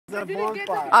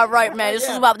All right, man. This is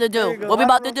what we about to do. What we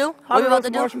about to do? What we about to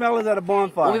do? Marshmallows at a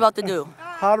bonfire. What we about to do?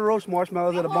 How to roast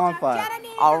marshmallows at a bonfire.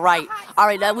 All right. All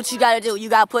right. That's what you gotta do. You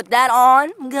gotta put that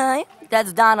on. Okay.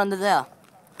 That's down under there.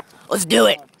 Let's do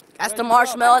it. That's the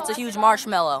marshmallow. It's a huge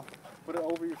marshmallow. Put it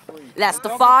over your sleeve. That's the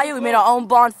fire. We made our own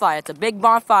bonfire. It's a big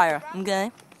bonfire.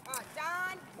 Okay.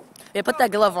 Yeah, put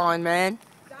that glove on, man.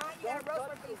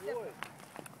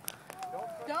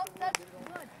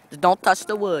 Just don't touch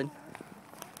the wood.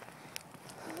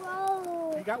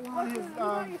 You got one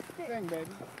on his thing, baby.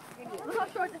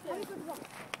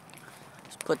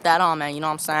 Just put that on, man. You know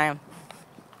what I'm saying?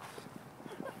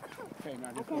 Okay,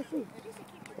 now this one.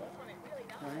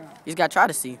 You just gotta try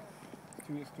to see.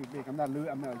 It's too big. I'm not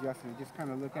adjusting it. Just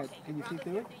kind of look at. Can you see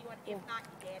through it? Here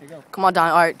you go. Come on, Don.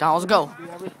 All right, Don. Let's go.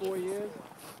 Every 4 years.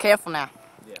 Careful now.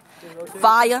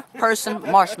 Fire, person,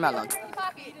 marshmallow.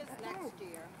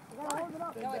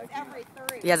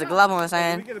 He has a glove on his Can we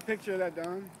hand. get a picture of that,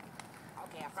 Don?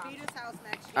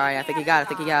 All right, I think he got it. I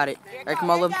think he got it. All right, come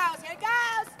on, look.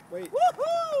 Wait.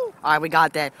 All right, we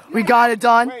got that. We got it,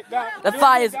 Don. Wait, Don. The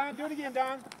fire's. Do it again,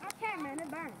 Don. I can't, man. It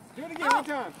burns. Do it again one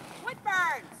time. What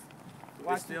burns?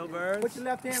 Watch still burns. Put your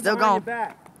left hand Still behind going. your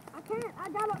back. I can't.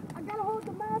 I gotta hold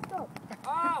the mask up.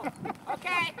 Oh,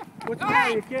 okay. What's the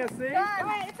matter? You can't see? Go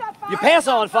ahead, it's on fire. Your pants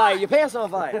on fire. Your pants on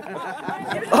fire.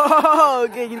 Oh,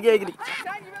 giggity, giggity.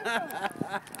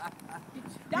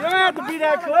 You don't have to be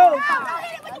that close.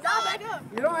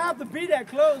 You don't have to be that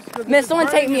close. Miss, someone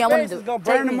take me. I want to do It's it. gonna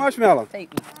Take burn the me. marshmallow.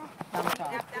 Take me.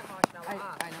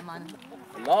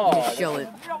 Lord. Show it.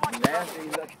 Nasty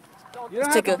looking. You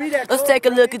don't have to be that close. Let's take a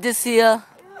look at this here.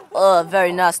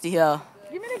 Very nasty here.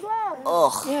 Give me the glove.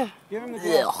 Ugh. Yeah. Give him the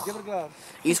glove. Ugh. Give it a glove.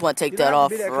 You just want to take You that don't have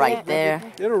off to be that right close, there.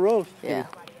 baby. It'll roast. Yeah.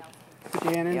 Put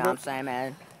your hand in You know what I'm saying,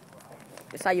 man?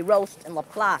 That's how you roast in La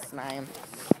Place, man.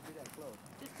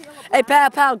 Hey,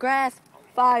 pal, grass,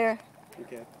 fire.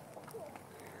 Okay.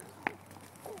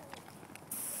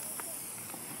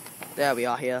 There we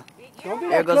are here. Don't be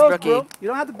There that goes close, Brookie. bro. You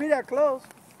don't have to be that close.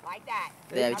 Like that.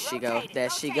 There she go. There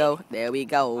she go. There we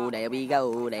go. There we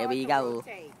go. There we go.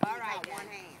 Rotate. All right, one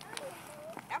hand.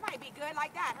 That might be good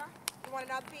like that, huh? You want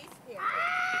another piece? Here.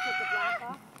 Take the black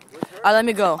off. All right, let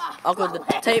me go. Uncle,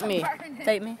 tape me.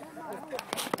 Tape me.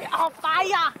 On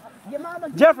fire.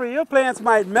 Jeffrey, your pants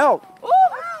might melt. Oh,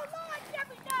 Lord,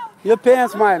 Jeffrey, no. Your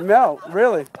pants might melt,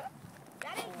 really.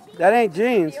 That ain't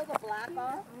jeans. Peel the black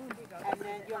off. And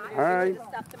then you want me All right. to do the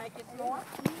stuff to make it more?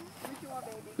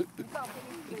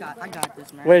 I got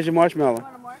this, man. Where's your marshmallow?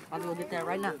 I'll go get that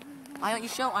right now. I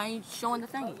ain't showing the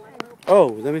thing. Oh,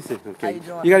 let me see. How Okay. you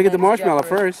doing, You gotta get the man? marshmallow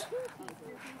Jeffrey. first.